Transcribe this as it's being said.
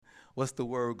What's the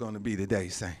word going to be today,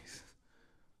 saints?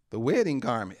 The wedding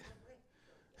garment.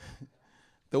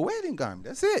 The wedding garment.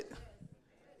 That's it.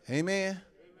 Amen.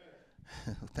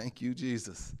 Thank you,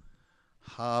 Jesus.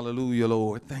 Hallelujah,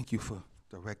 Lord. Thank you for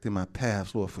directing my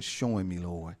paths, Lord, for showing me,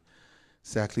 Lord,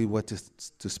 exactly what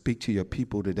to speak to your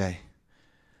people today.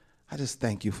 I just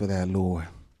thank you for that, Lord.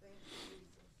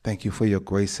 Thank you for your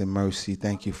grace and mercy.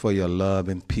 Thank you for your love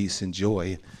and peace and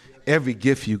joy. Every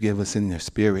gift you give us in your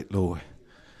spirit, Lord.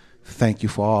 Thank you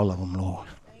for all of them, Lord.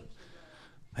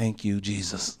 Thank you,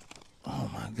 Jesus. Oh,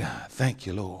 my God. Thank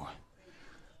you, Lord.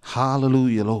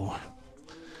 Hallelujah, Lord.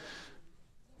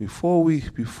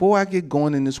 Before I get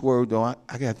going in this word, though,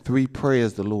 I got 3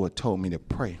 prayers the Lord told me to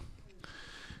pray.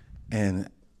 And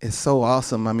it's so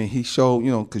awesome. I mean, he showed,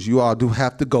 because you all do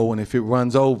have to go, and if it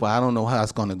runs over, I don't know how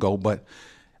it's going to go, but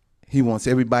he wants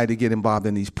everybody to get involved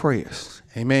in these prayers.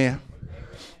 Amen.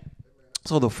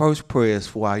 So the first prayer is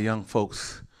for our young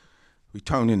folks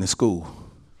returning to school.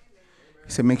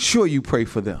 He said, make sure you pray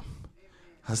for them.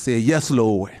 I said, yes,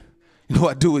 Lord.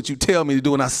 I do what you tell me to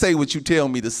do, and I say what you tell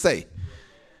me to say.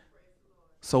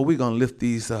 So we're going to lift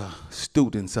these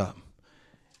students up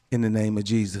in the name of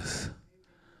Jesus.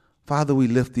 Father, we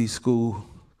lift these school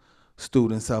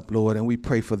students up, Lord, and we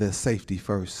pray for their safety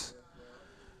first.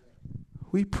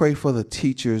 We pray for the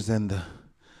teachers and the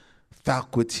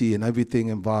faculty and everything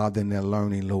involved in their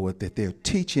learning, Lord, that they're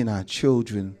teaching our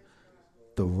children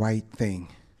the right thing.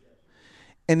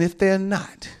 And if they're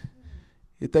not,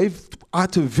 if they are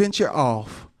to venture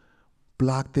off,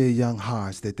 block their young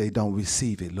hearts that they don't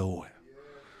receive it, Lord.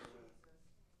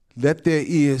 Let their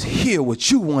ears hear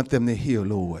what you want them to hear,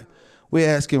 Lord. We're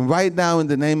asking right now in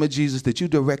the name of Jesus that you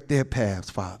direct their paths,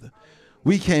 Father.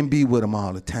 We can't be with them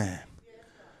all the time.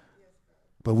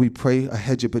 But we pray a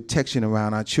hedge of protection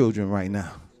around our children right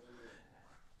now.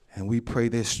 And we pray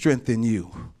their strength in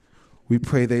you. We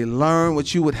pray they learn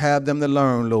what you would have them to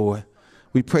learn, Lord.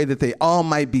 We pray that they all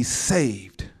might be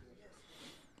saved.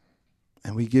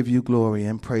 And we give you glory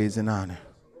and praise and honor.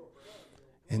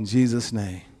 In Jesus'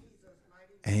 name,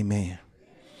 amen.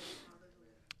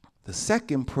 The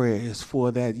second prayer is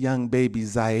for that young baby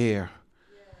Zaire.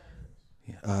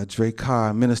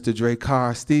 Minister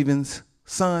Dracar Stevens'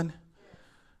 son.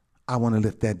 I want to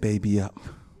lift that baby up.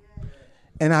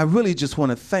 And I really just want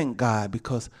to thank God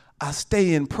because I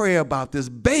stay in prayer about this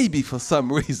baby for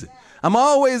some reason. I'm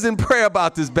always in prayer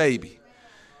about this baby.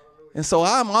 And so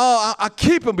I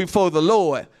keep him before the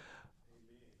Lord.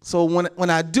 So when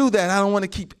I do that, I don't want to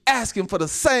keep asking for the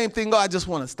same thing. I just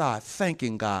want to start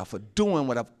thanking God for doing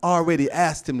what I've already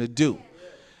asked him to do.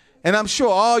 And I'm sure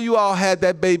all you all had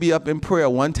that baby up in prayer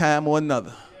one time or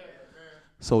another.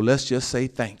 So let's just say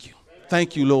thank you.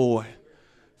 Thank you, Lord.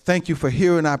 Thank you for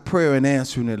hearing our prayer and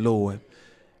answering it, Lord.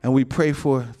 And we pray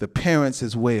for the parents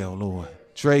as well, Lord.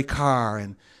 Dracar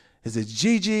and is it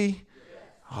Gigi?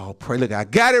 Oh, pray, look, I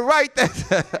got it right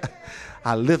there.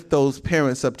 I lift those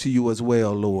parents up to you as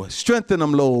well, Lord. Strengthen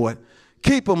them, Lord.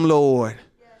 Keep them, Lord.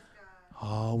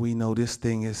 Oh, we know this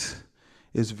thing is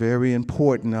very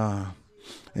important.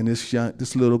 And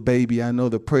this little baby, I know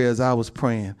the prayers I was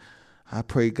praying. I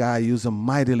pray God use them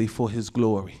mightily for his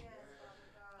glory.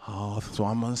 Oh, so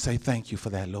I'm going to say thank you for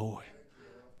that, Lord.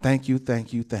 Thank you,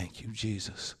 thank you, thank you,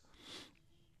 Jesus.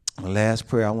 The last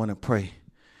prayer I want to pray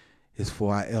is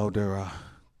for our elder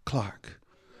Clark.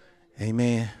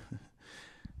 Amen.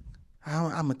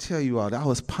 I'm going to tell you all, I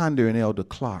was pondering Elder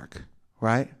Clark,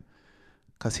 right?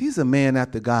 Because he's a man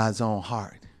after God's own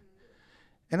heart.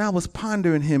 And I was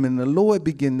pondering him, and the Lord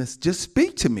began to just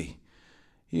speak to me.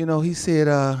 He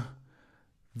said,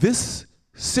 this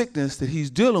sickness that he's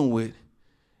dealing with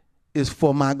is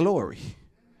for my glory.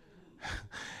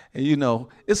 And,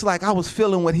 it's like I was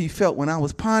feeling what he felt when I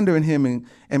was pondering him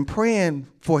and praying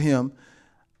for him.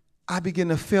 I began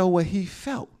to feel what he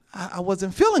felt. I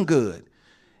wasn't feeling good.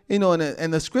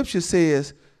 And the scripture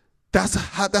says that's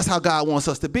how God wants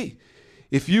us to be.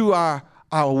 If you are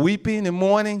weeping and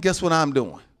mourning, guess what I'm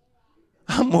doing?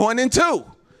 I'm mourning too.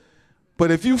 But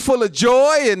if you're full of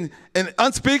joy and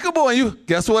unspeakable, and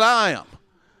guess what I am?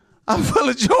 I'm full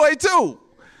of joy too.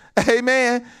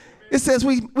 Amen. It says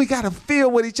we got to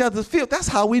feel what each other feel. That's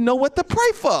how we know what to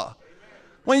pray for.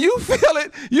 When you feel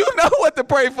it, you know what to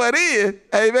pray for it is.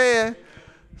 Amen.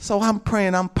 So I'm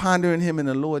praying, I'm pondering him, and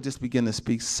the Lord just began to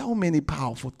speak so many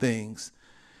powerful things.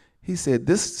 He said,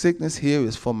 this sickness here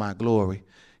is for my glory.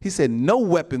 He said, no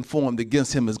weapon formed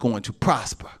against him is going to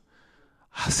prosper.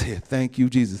 I said, thank you,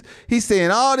 Jesus. He's saying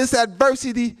all this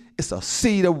adversity is a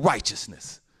seed of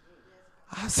righteousness.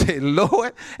 I said,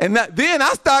 Lord. And then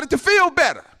I started to feel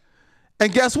better.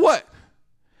 And guess what?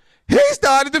 He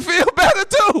started to feel better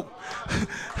too.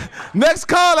 Next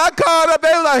call, I called up. They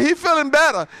was like, he feeling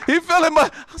better. He feeling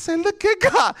better. I said, look at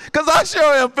God, because I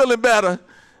sure am feeling better.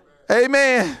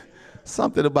 Amen.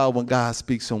 Something about when God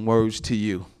speaks some words to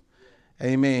you.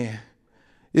 Amen.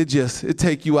 It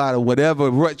take you out of whatever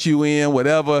rut you in,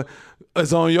 whatever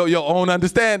is on your own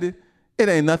understanding. It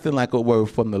ain't nothing like a word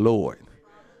from the Lord.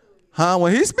 Huh?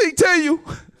 When he speak to you,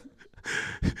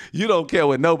 you don't care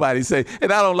what nobody say.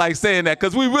 And I don't like saying that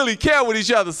because we really care what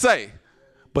each other say.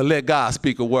 But let God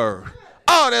speak a word.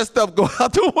 All that stuff go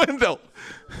out the window.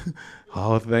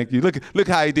 Oh, thank you. Look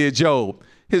how he did Job.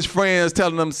 His friends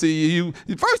telling him, see, you.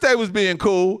 First they was being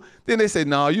cool. Then they said,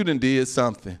 no, you done did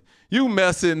something. You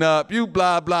messing up. You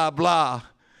blah, blah, blah.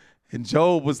 And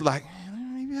Job was like,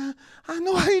 I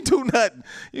know I ain't do nothing.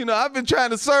 You know, I've been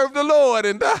trying to serve the Lord.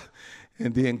 And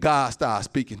then God started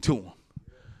speaking to him.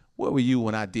 Where were you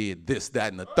when I did this,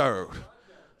 that, and the third?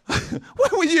 Where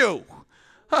were you?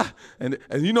 Huh? And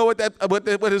you know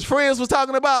what his friends was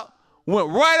talking about? Went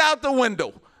right out the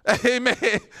window.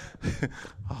 Amen.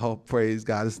 Oh, praise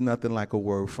God. It's nothing like a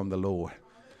word from the Lord.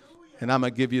 And I'm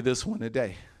going to give you this one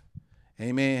today.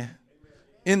 Amen.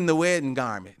 In the wedding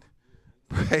garment.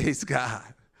 Praise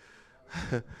God.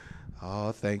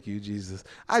 Oh, thank you, Jesus.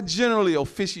 I generally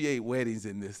officiate weddings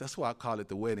in this. That's why I call it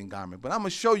the wedding garment. But I'm going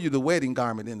to show you the wedding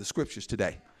garment in the scriptures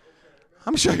today.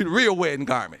 I'm going to show you the real wedding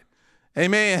garment.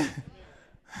 Amen.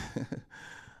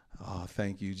 Oh,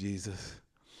 thank you, Jesus.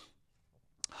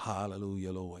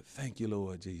 Hallelujah, Lord. Thank you,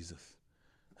 Lord Jesus.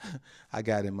 I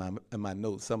got in my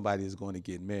notes, somebody is going to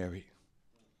get married.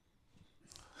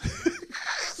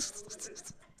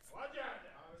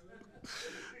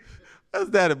 What's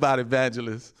that about,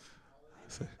 evangelist?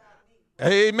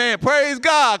 Amen. Praise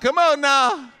God. Come on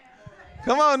now.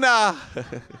 Come on now.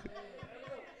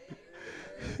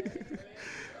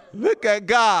 Look at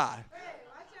God.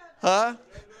 Huh?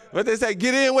 What they say,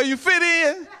 get in where you fit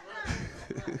in.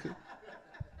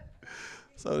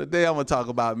 So today I'm going to talk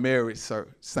about marriage,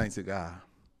 saints of God.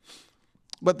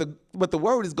 But the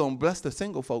word is going to bless the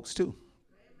single folks too.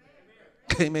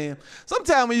 Amen.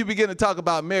 Sometimes when you begin to talk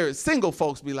about marriage, single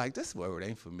folks be like, this word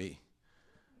ain't for me.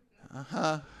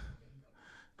 Uh-huh.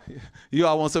 You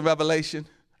all want some revelation?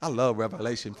 I love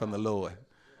revelation from the Lord.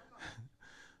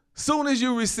 Soon as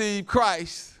you receive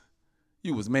Christ,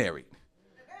 you was married.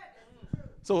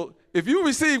 So if you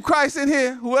receive Christ in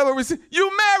here, whoever received,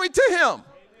 you married to him.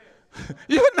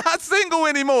 You're not single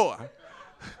anymore.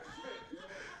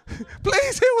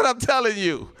 Please hear what I'm telling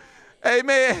you.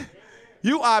 Amen.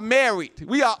 You are married.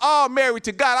 We are all married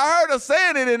to God. I heard her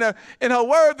saying it in her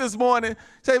word this morning.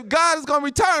 Say God is going to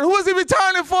return. Who is he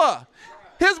returning for?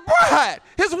 His bride,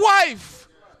 his wife,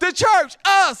 the church,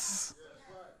 us.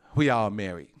 We all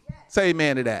married. Say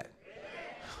amen to that.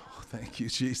 Oh, thank you,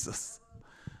 Jesus.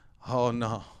 Oh,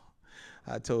 no.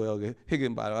 I told Elder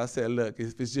Higginbottom, I said, look,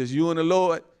 if it's just you and the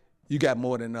Lord, you got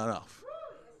more than enough.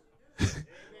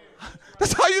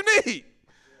 That's all you need.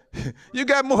 You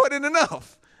got more than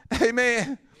enough.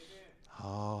 Amen.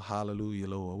 Oh, hallelujah,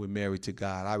 Lord. We're married to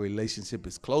God. Our relationship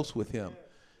is close with him.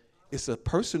 It's a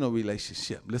personal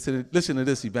relationship. Listen to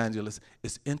this, evangelist.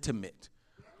 It's intimate.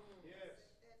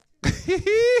 I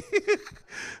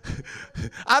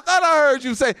thought I heard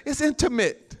you say it's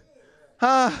intimate.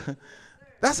 Huh?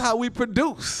 That's how we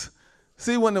produce.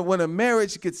 See, when a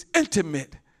marriage gets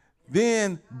intimate,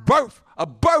 then a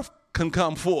birth can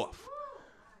come forth.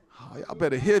 Oh, y'all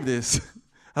better hear this.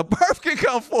 A birth can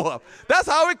come forth. That's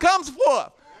how it comes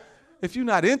forth. If you're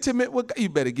not intimate with God, you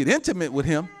better get intimate with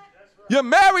him. You're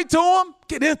married to him,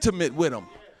 get intimate with him.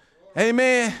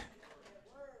 Amen.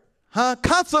 Huh?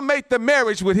 Consummate the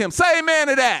marriage with him. Say amen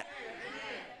to that.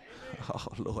 Oh,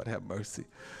 Lord, have mercy.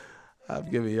 I'm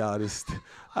giving y'all this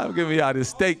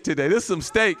steak today. This is some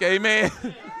steak, amen.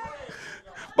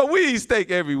 But we eat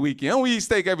steak every weekend. We eat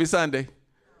steak every Sunday.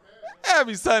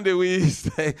 Every Sunday we eat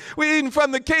steak. We eating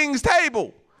from the King's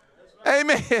table.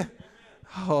 Amen.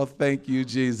 Oh, thank you,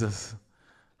 Jesus.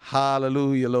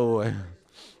 Hallelujah, Lord.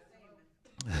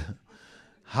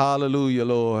 Hallelujah,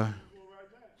 Lord.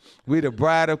 We the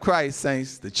bride of Christ,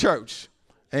 saints, the church.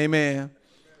 Amen.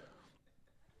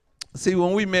 See,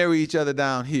 when we marry each other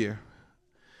down here,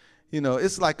 you know,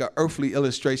 it's like an earthly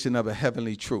illustration of a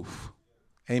heavenly truth.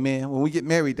 Amen. When we get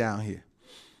married down here,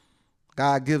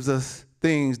 God gives us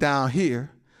things down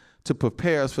here to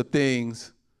prepare us for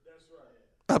things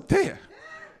up there.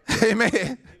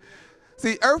 Amen.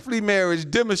 See, earthly marriage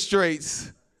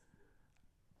demonstrates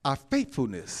our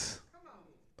faithfulness,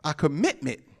 our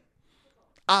commitment,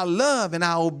 our love, and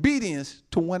our obedience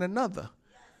to one another.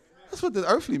 That's what the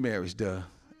earthly marriage does.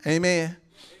 Amen.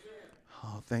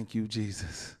 Oh, thank you,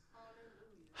 Jesus.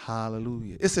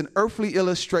 Hallelujah. It's an earthly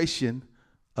illustration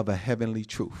of a heavenly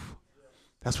truth.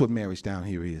 That's what marriage down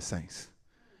here is, saints.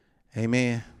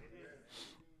 Amen.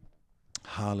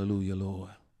 Hallelujah,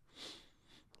 Lord.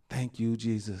 Thank you,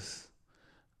 Jesus.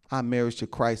 Our marriage to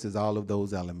Christ is all of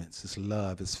those elements. It's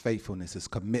love, it's faithfulness, it's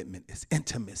commitment, it's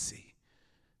intimacy.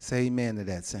 Say amen to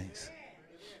that, saints.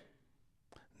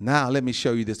 Now let me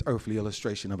show you this earthly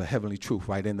illustration of a heavenly truth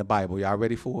right in the Bible. Y'all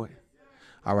ready for it?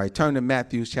 All right, turn to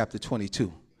Matthew chapter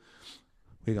 22.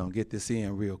 We're going to get this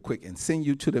in real quick and send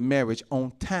you to the marriage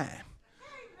on time.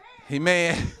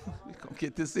 Amen. We're going to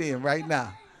get this in right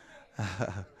now.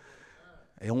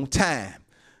 On time.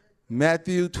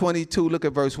 Matthew 22, look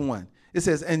at verse 1. It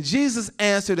says, and Jesus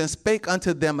answered and spake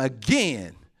unto them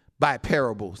again by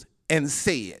parables and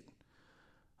said.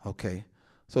 Okay,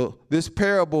 so this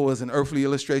parable is an earthly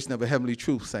illustration of a heavenly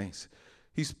truth, saints.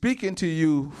 He's speaking to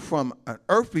you from an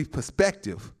earthly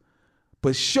perspective,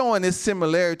 but showing this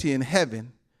similarity in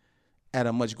heaven at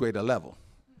a much greater level.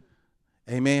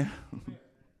 Amen.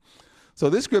 So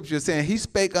this scripture is saying he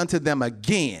spake unto them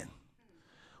again.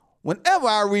 Whenever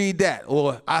I read that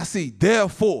or I see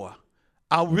therefore,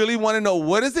 I really want to know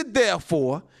what is it there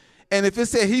for. And if it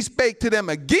said he spake to them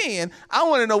again, I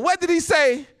want to know what did he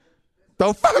say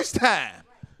the first time?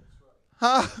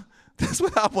 Huh? That's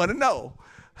what I want to know.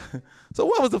 So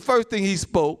what was the first thing he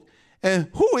spoke? And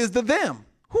who is the them?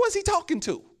 Who is he talking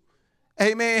to?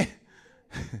 Amen.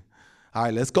 All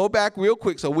right, let's go back real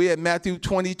quick. So we're at Matthew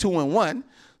 22:1.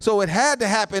 So it had to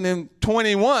happen in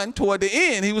 21 toward the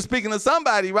end. He was speaking to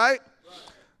somebody, right?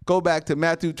 Go back to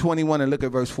Matthew 21 and look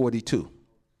at verse 42.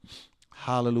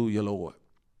 Hallelujah, Lord.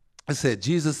 It said,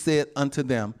 Jesus said unto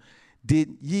them,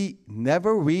 did ye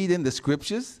never read in the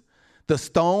scriptures, the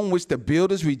stone which the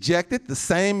builders rejected, the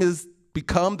same is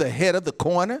become the head of the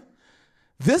corner?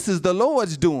 This is the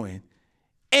Lord's doing,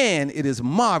 and it is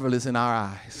marvelous in our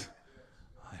eyes.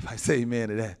 If I say amen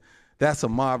to that, that's a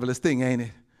marvelous thing, ain't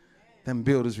it? Them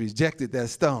builders rejected that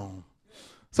stone.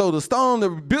 So the stone the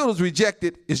builders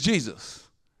rejected is Jesus.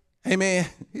 Amen.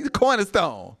 He's the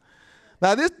cornerstone.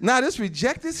 Now this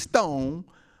rejected stone,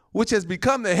 which has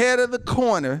become the head of the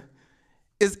corner,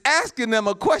 is asking them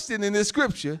a question in this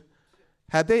scripture.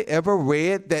 Have they ever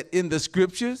read that in the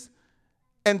scriptures?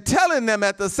 And telling them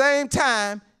at the same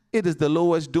time, it is the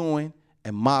Lord's doing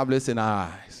and marvelous in our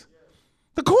eyes.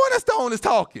 The cornerstone is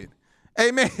talking.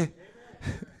 Amen.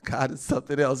 God is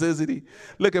something else, isn't he?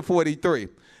 Look at 43.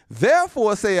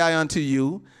 Therefore say I unto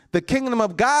you, the kingdom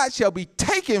of God shall be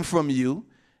taken from you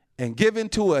and given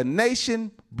to a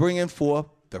nation bringing forth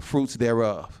the fruits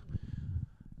thereof.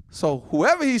 So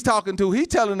whoever he's talking to, he's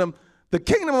telling them the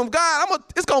kingdom of God,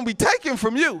 it's going to be taken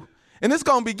from you. And it's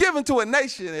going to be given to a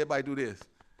nation. Everybody do this.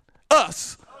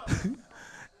 Us.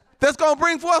 That's going to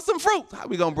bring forth some fruit. How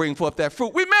we going to bring forth that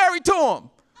fruit? We married to him.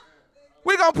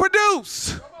 We're going to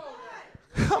produce.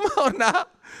 Come on now.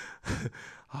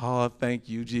 Oh, thank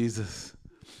you, Jesus.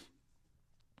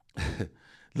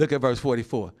 Look at verse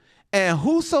 44. And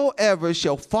whosoever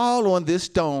shall fall on this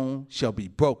stone shall be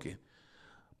broken.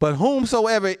 But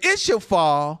whomsoever it shall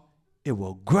fall, it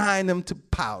will grind them to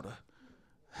powder.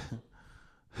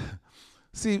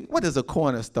 See, what does a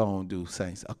cornerstone do,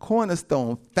 saints? A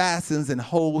cornerstone fastens and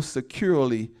holds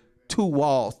securely two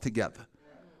walls together.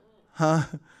 Huh?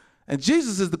 And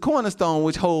Jesus is the cornerstone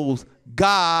which holds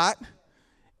God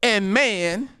and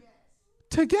man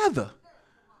together.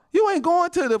 You ain't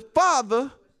going to the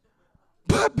Father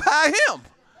but by him.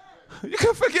 You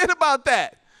can forget about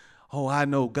that. Oh, I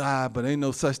know God, but ain't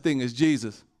no such thing as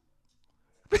Jesus.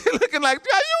 Looking like, are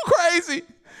you crazy?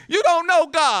 You don't know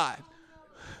God.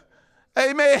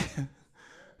 Amen.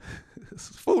 This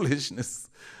is foolishness.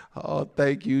 Oh,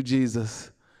 thank you,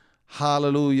 Jesus.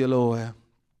 Hallelujah, Lord.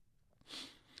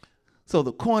 So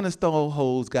the cornerstone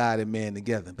holds God and man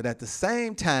together. But at the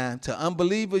same time, to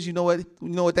unbelievers, you know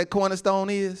what that cornerstone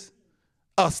is?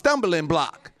 A stumbling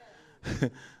block.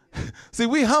 See,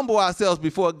 we humble ourselves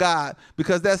before God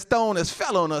because that stone has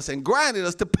fell on us and grinded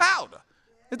us to powder.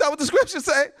 Is that what the scriptures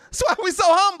say? That's why we're so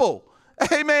humble.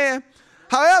 Amen.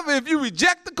 However, if you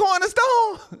reject the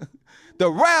cornerstone, the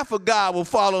wrath of God will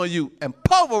fall on you and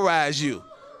pulverize you.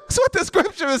 That's what the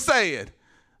scripture is saying.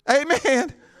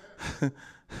 Amen.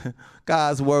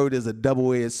 God's word is a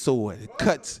double-edged sword.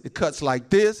 It cuts like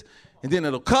this, and then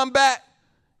it'll come back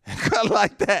and cut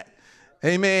like that.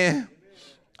 Amen.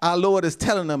 Our Lord is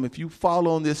telling them, if you fall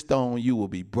on this stone, you will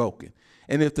be broken.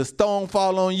 And if the stone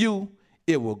fall on you,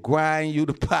 it will grind you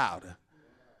to powder.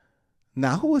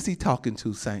 Now, who is he talking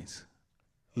to, saints?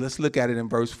 Let's look at it in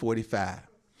verse 45.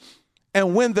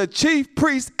 And when the chief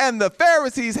priests and the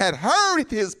Pharisees had heard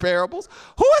his parables,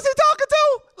 who is he talking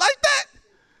to like that?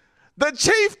 The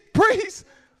chief priests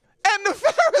and the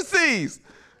Pharisees.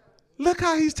 Look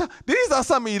how he's talking. These are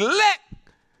some elect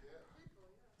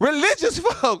religious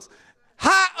folks.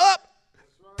 High up.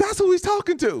 That's who he's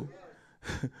talking to.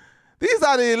 These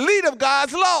are the elite of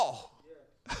God's law.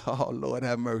 Oh, Lord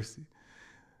have mercy.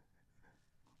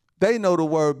 They know the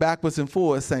word backwards and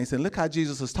forwards, saints. And look how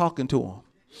Jesus was talking to them.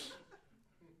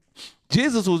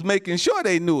 Jesus was making sure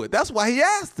they knew it. That's why he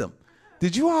asked them,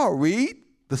 did you all read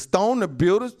the stone the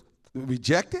builders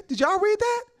rejected? Did y'all read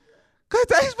that? Because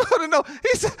they supposed to know.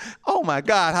 He said, oh my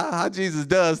God, how Jesus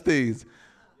does things.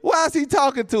 Why is he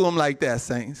talking to them like that,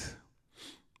 saints?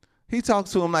 He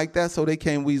talks to them like that so they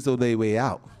can't weasel their way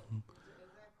out.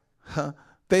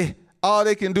 All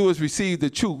they can do is receive the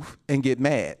truth and get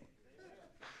mad.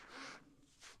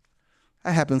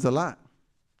 That happens a lot.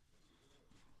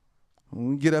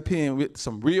 When we get up here with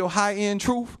some real high-end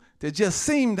truth that just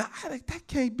seemed, that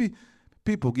can't be,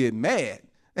 people get mad.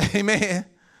 Amen.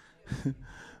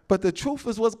 But the truth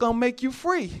is what's going to make you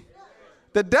free.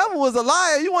 The devil is a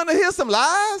liar. You want to hear some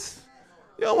lies?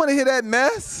 You don't want to hear that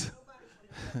mess.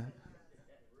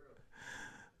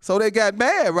 So they got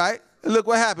mad, right? Look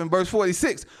what happened, verse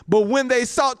 46. But when they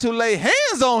sought to lay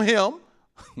hands on him,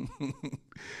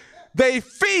 they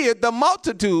feared the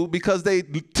multitude because they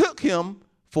took him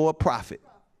for a prophet.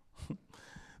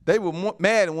 They were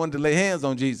mad and wanted to lay hands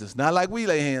on Jesus. Not like we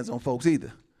lay hands on folks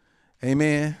either.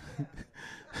 Amen.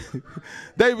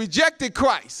 They rejected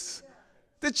Christ.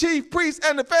 The chief priests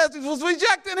and the Pharisees was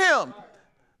rejecting him.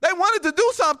 They wanted to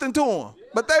do something to him,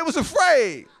 but they was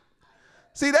afraid.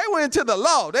 See, they went into the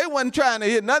law. They wasn't trying to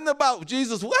hear nothing about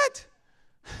Jesus. What?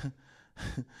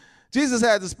 Jesus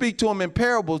had to speak to them in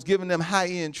parables, giving them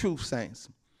high-end truth, saints.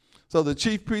 So the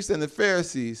chief priests and the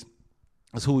Pharisees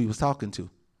is who he was talking to.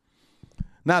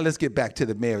 Now let's get back to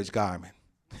the marriage garment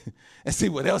and see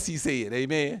what else he said.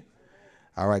 Amen.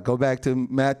 All right, go back to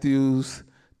Matthew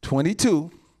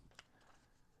 22.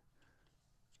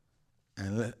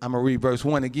 And I'm going to read verse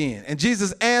 1 again. And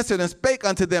Jesus answered and spake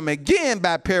unto them again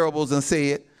by parables and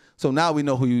said, so now we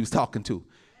know who he was talking to.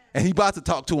 And he about to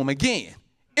talk to them again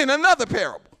in another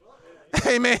parable.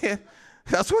 Amen.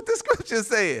 That's what the scripture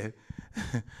said.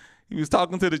 He was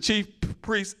talking to the chief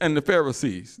priests and the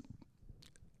Pharisees.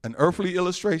 An earthly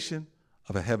illustration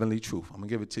of a heavenly truth. I'm going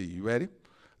to give it to you. You ready?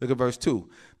 Look at verse 2.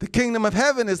 The kingdom of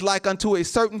heaven is like unto a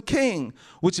certain king,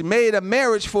 which made a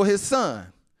marriage for his son.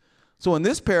 So in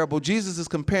this parable, Jesus is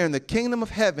comparing the kingdom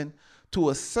of heaven to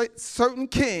a certain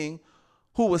king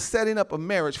who was setting up a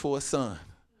marriage for his son.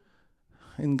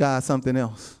 Isn't God something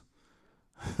else?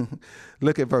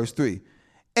 Look at verse 3.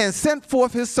 And sent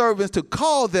forth his servants to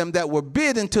call them that were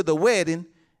bidden to the wedding,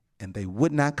 and they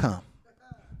would not come.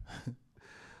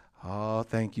 Oh,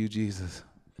 thank you, Jesus.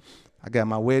 I got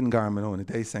my wedding garment on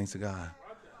today, saints of God.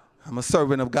 I'm a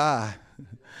servant of God.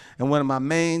 And one of my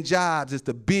main jobs is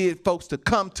to bid folks to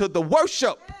come to the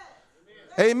worship.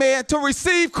 Amen. To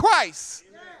receive Christ.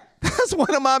 That's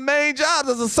one of my main jobs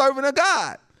as a servant of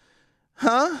God.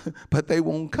 Huh? But they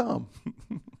won't come.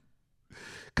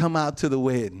 Come out to the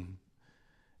wedding.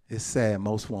 It's sad.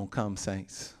 Most won't come,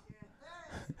 saints.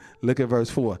 Look at verse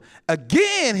 4.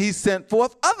 Again, he sent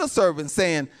forth other servants,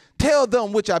 saying, tell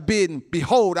them which are bidden,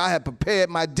 behold, I have prepared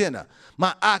my dinner.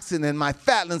 My oxen and my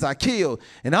fatlings are killed,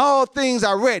 and all things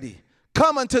are ready.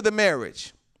 Come unto the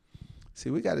marriage.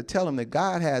 See, we got to tell them that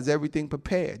God has everything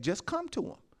prepared. Just come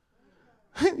to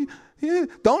him.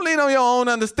 Don't lean on your own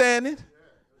understanding.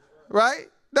 Right?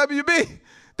 WB.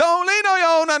 Don't lean on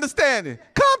your own understanding.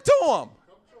 Come to him.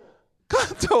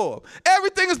 Come to him.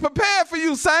 Everything is prepared for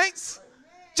you, saints.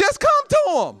 Just come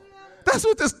to him. That's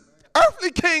what this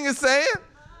earthly king is saying.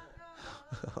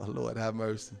 Oh, Lord, have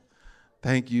mercy.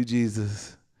 Thank you,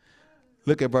 Jesus.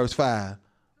 Look at verse 5.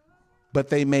 But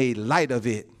they made light of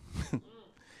it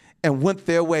and went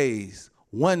their ways,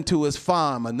 one to his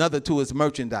farm, another to his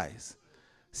merchandise.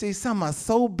 See, some are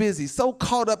so busy, so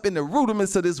caught up in the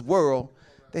rudiments of this world,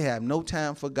 they have no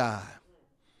time for God.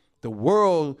 The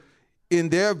world, in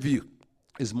their view,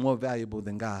 is more valuable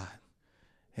than God.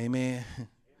 Amen.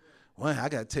 One, I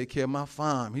got to take care of my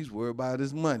farm. He's worried about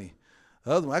his money.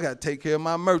 The other one, I got to take care of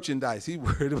my merchandise. He's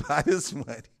worried about his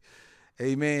money.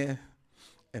 Amen.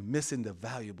 And missing the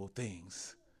valuable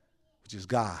things, which is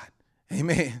God.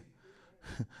 Amen.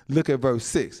 Look at verse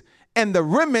 6. And the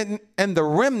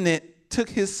remnant took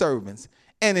his servants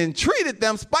and entreated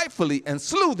them spitefully and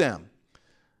slew them.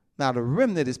 Now, the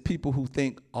remnant is people who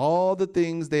think all the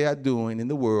things they are doing in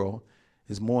the world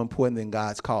is more important than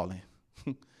God's calling.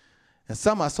 And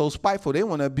some are so spiteful, they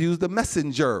want to abuse the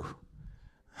messenger.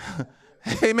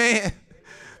 Amen.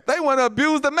 They want to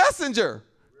abuse the messenger.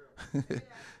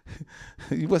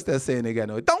 What's that saying they got?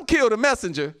 No, don't kill the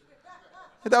messenger.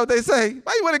 Is that what they say?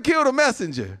 Why you want to kill the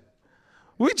messenger?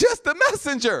 We just the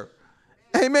messenger.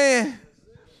 Amen.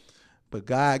 But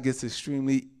God gets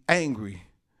extremely angry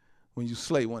when you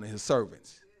slay one of his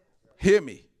servants. Hear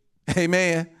me.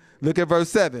 Amen. Look at verse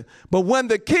 7. But when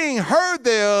the king heard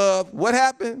thereof, what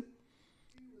happened?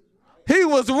 He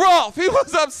was wroth. He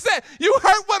was upset. You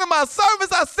hurt one of my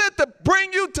servants I sent to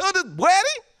bring you to this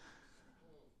wedding?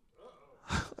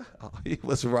 Oh, he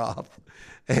was wroth.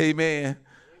 Amen.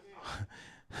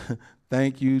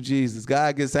 Thank you, Jesus.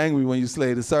 God gets angry when you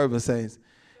slay the servant, saints.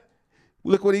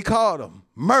 Look what he called them.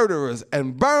 Murderers,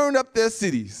 and burned up their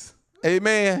cities.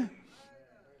 Amen.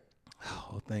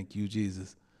 Oh, thank you,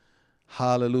 Jesus.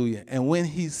 Hallelujah. And when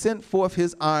he sent forth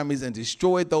his armies and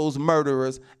destroyed those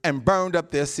murderers and burned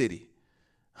up their city.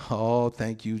 Oh,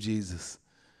 thank you, Jesus.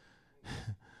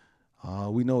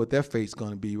 We know what their fate's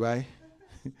going to be, right?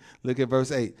 Look at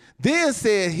verse 8. Then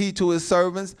said he to his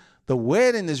servants, the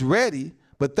wedding is ready,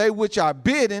 but they which are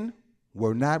bidden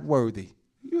were not worthy.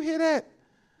 You hear that?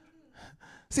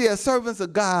 See, as servants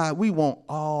of God, we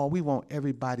want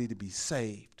everybody to be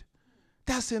saved.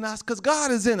 That's in us because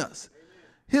God is in us.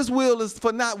 His will is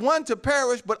for not one to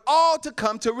perish, but all to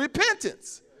come to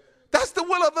repentance. That's the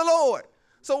will of the Lord.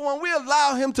 So when we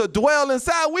allow him to dwell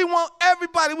inside, we want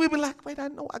everybody, we be like, wait, I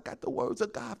know I got the words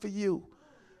of God for you.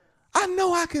 I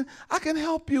know I can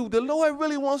help you. The Lord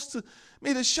really wants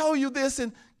me to show you this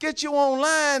and get you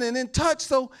online and in touch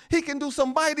so he can do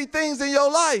some mighty things in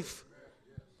your life.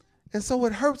 And so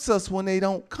it hurts us when they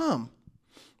don't come.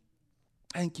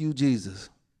 Thank you, Jesus.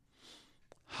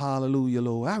 Hallelujah,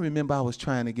 Lord. I remember I was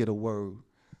trying to get a word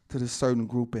to this certain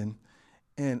group,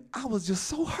 and I was just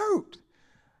so hurt.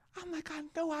 I'm like, I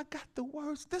know I got the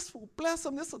words. This will bless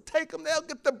them. This will take them. They'll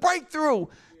get the breakthrough.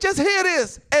 Just hear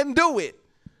this and do it.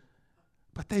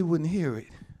 But they wouldn't hear it.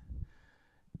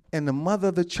 And the mother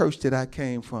of the church that I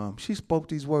came from, she spoke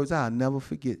these words I'll never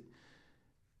forget.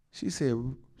 She said,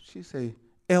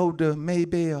 Elder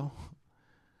Maybell,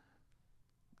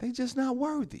 they just not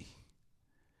worthy.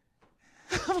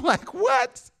 I'm like,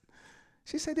 what?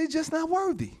 She said, they're just not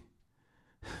worthy.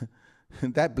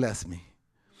 That blessed me.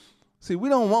 See, we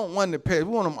don't want one to perish.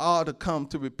 We want them all to come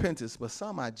to repentance, but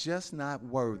some are just not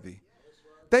worthy.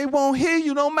 They won't hear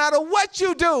you no matter what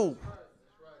you do.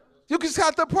 You just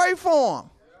have to pray for them.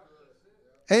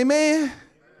 Amen.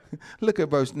 Look at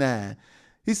verse 9.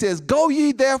 He says, go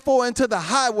ye therefore into the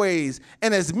highways,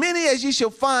 and as many as ye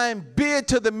shall find, bid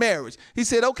to the marriage. He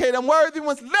said, okay, them worthy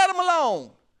ones, let them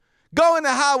alone. Go in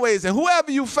the highways, and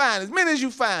whoever you find, as many as you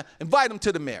find, invite them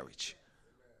to the marriage.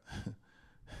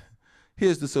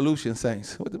 Here's the solution,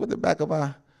 saints. What the back of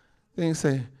our thing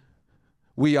say?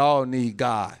 We all need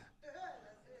God.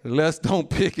 Let's don't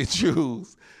pick and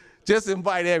choose. Just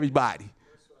invite everybody.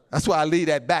 That's why I leave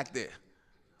that back there.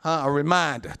 A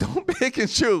reminder. Don't pick and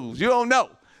choose. You don't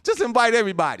know. Just invite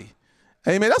everybody.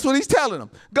 Amen. That's what he's telling them.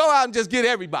 Go out and just get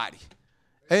everybody.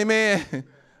 Amen.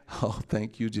 Oh,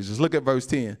 thank you, Jesus. Look at verse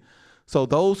 10. So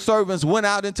those servants went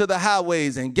out into the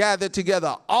highways and gathered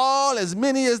together all as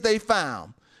many as they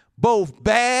found, both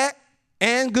bad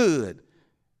and good.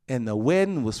 And the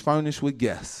wedding was furnished with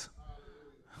guests.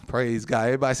 Praise God.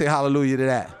 Everybody say hallelujah to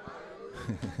that.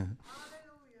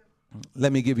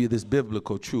 Let me give you this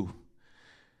biblical truth.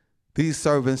 These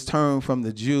servants turned from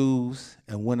the Jews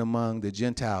and went among the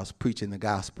Gentiles preaching the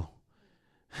gospel.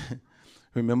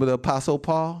 Remember the Apostle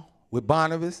Paul with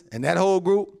Barnabas and that whole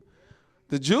group?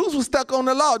 The Jews were stuck on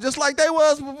the law just like they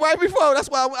was right before. That's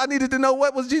why I needed to know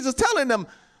what was Jesus telling them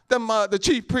the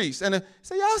chief priests. And they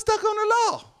say, y'all stuck on the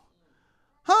law.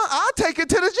 I'll take it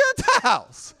to the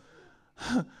Gentiles.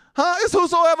 It's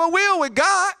whosoever will with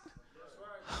God.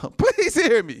 Please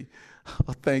hear me.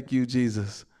 Oh, thank you,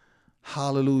 Jesus.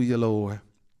 Hallelujah, Lord.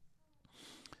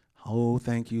 Oh,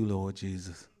 thank you, Lord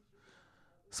Jesus.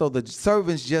 So the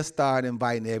servants just started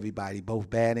inviting everybody, both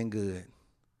bad and good.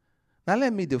 Now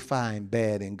let me define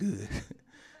bad and good,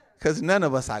 because none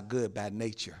of us are good by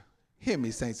nature. Hear me,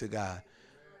 saints of God.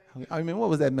 I mean, what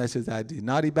was that message I did?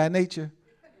 Naughty by nature?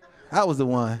 I was the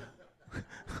one.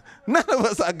 None of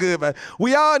us are good by.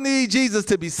 We all need Jesus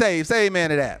to be saved. Say amen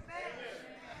to that.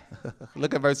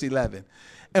 Look at verse 11.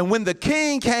 And when the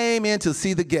king came in to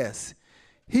see the guests,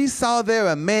 he saw there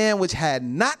a man which had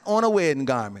not on a wedding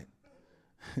garment.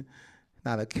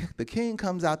 Now the king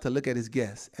comes out to look at his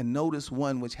guests and notice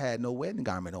one which had no wedding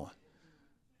garment on.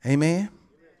 Amen.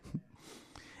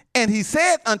 And he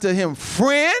said unto him,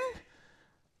 friend,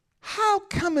 how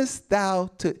comest thou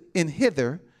in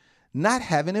hither not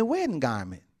having a wedding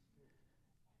garment?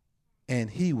 And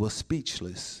he was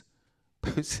speechless.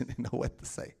 Person didn't know what to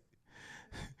say.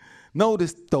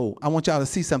 Notice, though, I want y'all to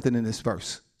see something in this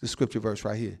verse, the scripture verse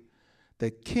right here.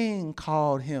 The king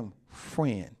called him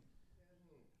friend.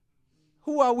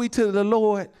 Who are we to the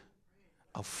Lord?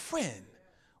 A friend.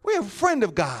 We're a friend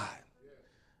of God.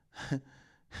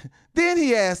 Then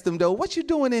he asked them, though, what you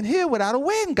doing in here without a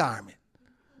wedding garment?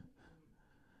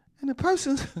 And the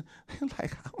person's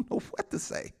like, I don't know what to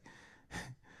say.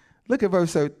 Look at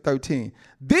verse 13.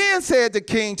 Then said the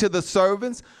king to the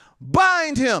servants,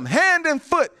 bind him hand and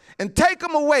foot and take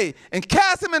him away and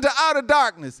cast him into outer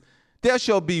darkness. There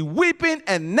shall be weeping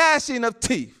and gnashing of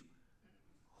teeth.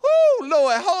 Whoo,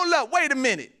 Lord, hold up, wait a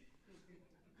minute.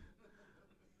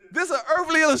 This is an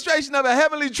earthly illustration of a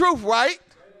heavenly truth, right?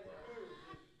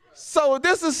 So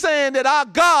this is saying that our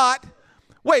God,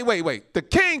 wait. The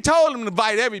king told him to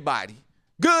invite everybody,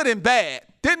 good and bad,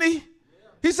 didn't he?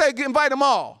 He said invite them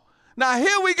all. Now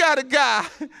here we got a guy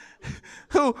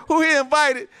who he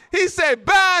invited. He said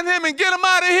bind him and get him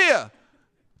out of here.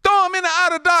 Throw him in the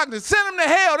outer darkness. Send him to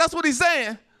hell. That's what he's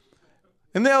saying.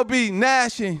 And there'll be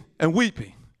gnashing and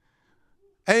weeping.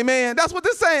 Amen. That's what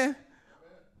they're saying.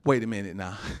 Wait a minute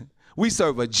now. We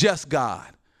serve a just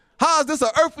God. How is this an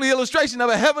earthly illustration of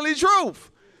a heavenly truth?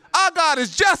 Our God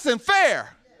is just and fair.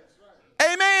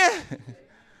 Amen.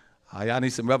 Oh, y'all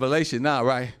need some revelation now,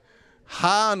 right?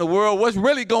 How in the world? What's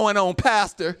really going on,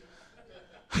 Pastor?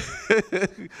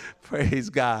 Praise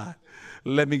God.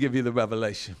 Let me give you the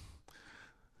revelation.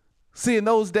 See, in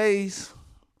those days,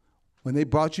 when they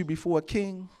brought you before a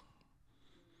king,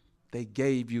 they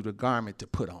gave you the garment to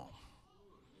put on.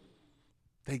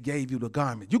 They gave you the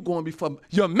garment. You're going before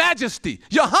your majesty,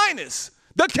 your highness,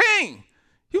 the king.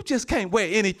 You just can't wear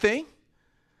anything.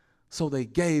 So they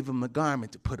gave him the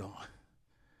garment to put on.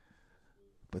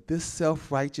 But this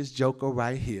self-righteous joker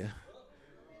right here,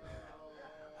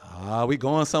 we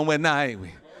going somewhere now, ain't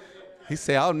we? He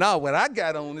said, oh, no, what I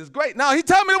got on is great. No, he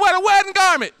told me to wear the wedding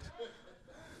garment.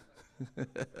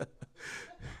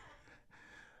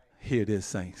 Here it is,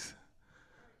 saints.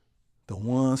 The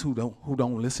ones who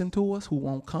don't listen to us, who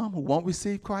won't come, who won't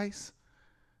receive Christ,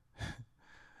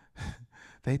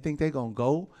 they think they're going to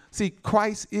go. See,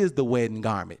 Christ is the wedding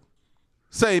garment.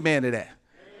 Say amen to that. Amen.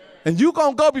 And you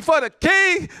going to go before the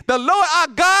king, the Lord our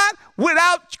God,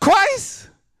 without Christ?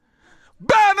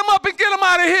 Burn them up and get them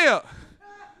out of here.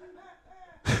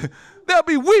 They'll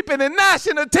be weeping and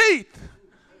gnashing of teeth.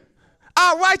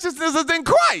 Our righteousness is in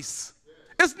Christ.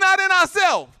 It's not in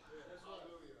ourselves.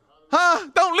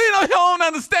 Don't lean on your own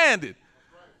understanding.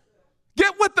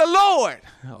 Get with the Lord.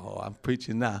 Oh, I'm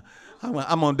preaching now.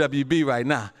 I'm on WB right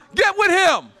now. Get with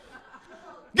him.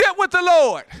 Get with the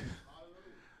Lord.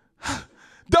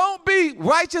 Don't be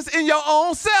righteous in your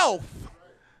own self.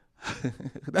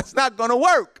 That's not going to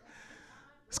work.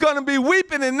 It's going to be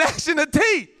weeping and gnashing of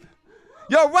teeth.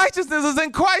 Your righteousness is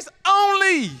in Christ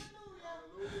only.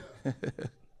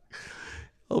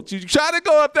 Don't you try to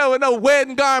go up there with no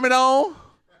wedding garment on.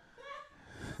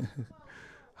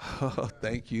 Oh,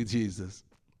 thank you, Jesus.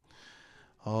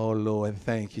 Oh, Lord,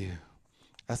 thank you.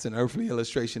 That's an earthly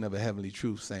illustration of a heavenly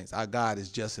truth, saints. Our God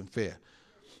is just and fair.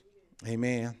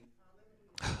 Amen.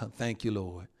 Thank you,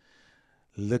 Lord.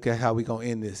 Look at how we're going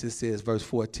to end this. It says, verse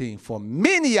 14, for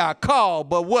many are called,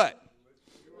 but what?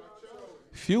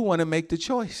 Few want to make the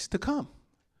choice to come.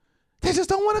 They just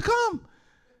don't want to come.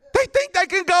 They think they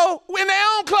can go in their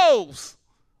own clothes.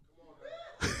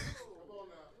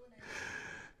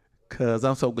 Because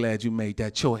I'm so glad you made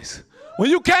that choice. When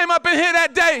you came up in here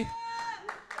that day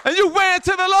and you ran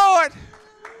to the Lord,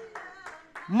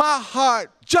 my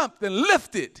heart jumped and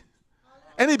lifted.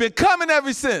 And he's been coming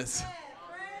ever since.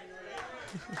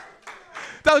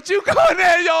 Don't you go in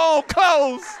there in your own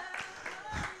clothes.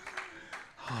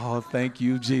 Oh, thank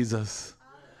you, Jesus.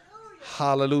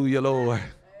 Hallelujah, Lord.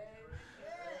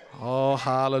 Oh,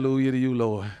 hallelujah to you,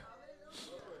 Lord.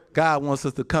 God wants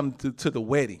us to come to the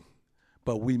wedding,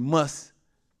 but we must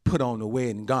put on the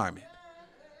wedding garment.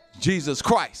 Jesus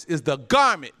Christ is the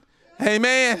garment.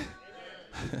 Amen.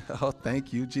 Oh,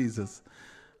 thank you, Jesus.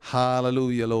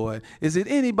 Hallelujah, Lord. Is it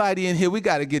anybody in here? We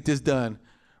got to get this done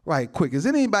right quick. Is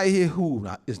anybody here who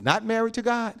is not married to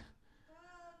God?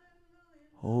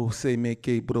 Oh, say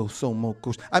make bro so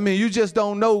moco. I mean, you just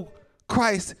don't know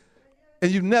Christ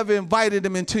and you never invited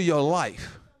him into your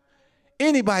life.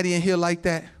 Anybody in here like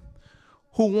that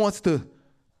who wants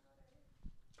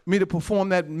me to perform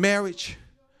that marriage?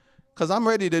 Because I'm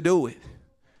ready to do it.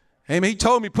 Amen. He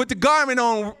told me, put the garment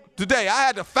on today. I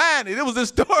had to find it. It was in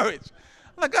storage.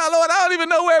 I'm like, God, Lord, I don't even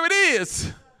know where it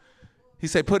is. He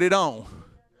said, put it on.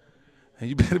 And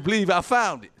you better believe I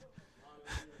found it.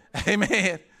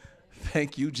 Amen.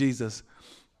 Thank you, Jesus.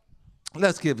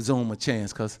 Let's give Zoom a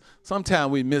chance because sometimes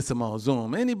we miss them on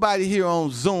Zoom. Anybody here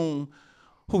on Zoom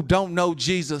who don't know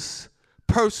Jesus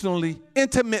personally,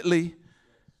 intimately,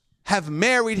 have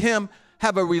married him,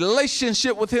 have a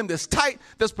relationship with him that's tight,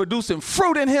 that's producing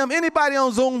fruit in him. Anybody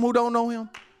on Zoom who don't know him?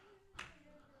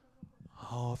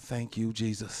 Oh, thank you,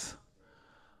 Jesus.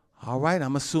 All right,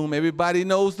 I'm assuming everybody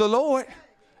knows the Lord.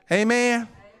 Amen.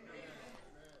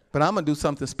 But I'm going to do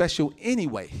something special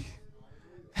anyway.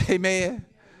 Amen.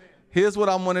 Here's what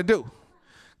I'm going to do.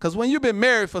 Because when you've been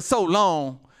married for so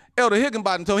long, Elder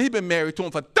Higginbottom told me he's been married to him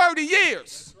for 30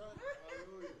 years.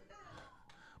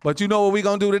 But you know what we're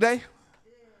going to do today?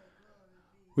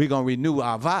 We're going to renew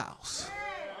our vows.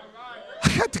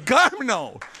 I got the garment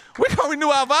on. We're going to renew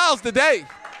our vows today.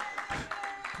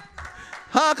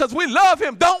 Huh? Because we love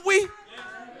him, don't we?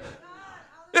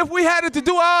 If we had it to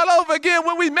do all over again,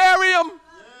 would we marry him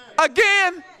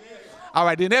again? All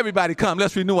right, then everybody come.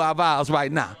 Let's renew our vows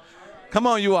right now. Come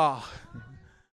on, you all.